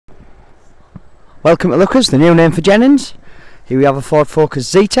Welcome to Lookers, the new name for Jennings. Here we have a Ford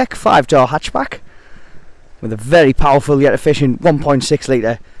Focus Zetec 5-door hatchback with a very powerful yet efficient 1.6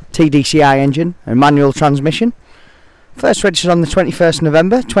 litre TDCi engine and manual transmission. First registered on the 21st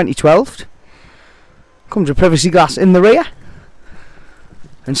November 2012. Comes with privacy glass in the rear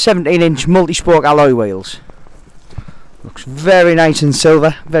and 17-inch multi-spoke alloy wheels. Looks very nice in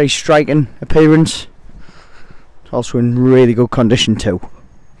silver, very striking appearance. It's also in really good condition too.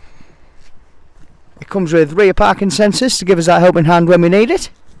 It comes with rear parking sensors to give us that helping hand when we need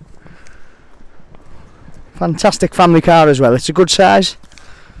it. Fantastic family car as well. It's a good size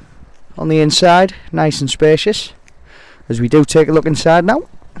on the inside, nice and spacious. As we do take a look inside now.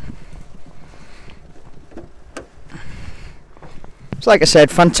 It's like I said,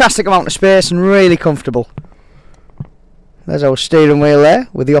 fantastic amount of space and really comfortable. There's our steering wheel there,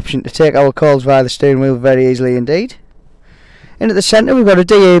 with the option to take our calls via the steering wheel very easily indeed. In at the centre we've got a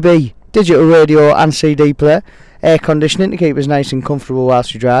DAB, digital radio and CD player, air conditioning to keep us nice and comfortable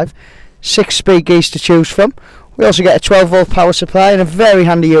whilst we drive, 6-speed gears to choose from. We also get a 12-volt power supply and a very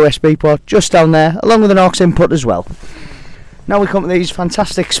handy USB port just down there, along with an aux input as well. Now we come to these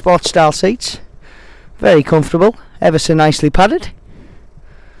fantastic sports style seats, very comfortable, ever so nicely padded.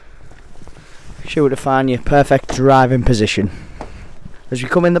 Sure to find your perfect driving position. As we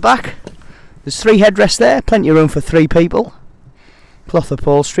come in the back, there's 3 headrests there, plenty of room for 3 people. Cloth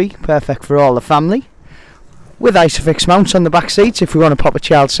upholstery, perfect for all the family. With Isofix mounts on the back seats if we want to pop a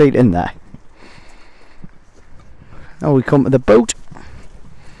child seat in there. Now we come to the boot.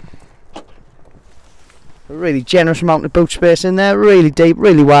 A really generous amount of boot space in there, really deep,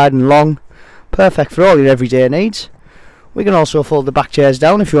 really wide and long. Perfect for all your everyday needs. We can also fold the back chairs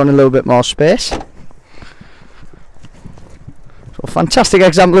down if you want a little bit more space. So a fantastic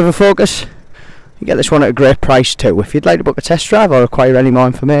example of a Focus. You get this one at a great price too. If you'd like to book a test drive or require any more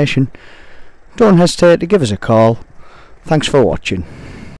information, don't hesitate to give us a call. Thanks for watching.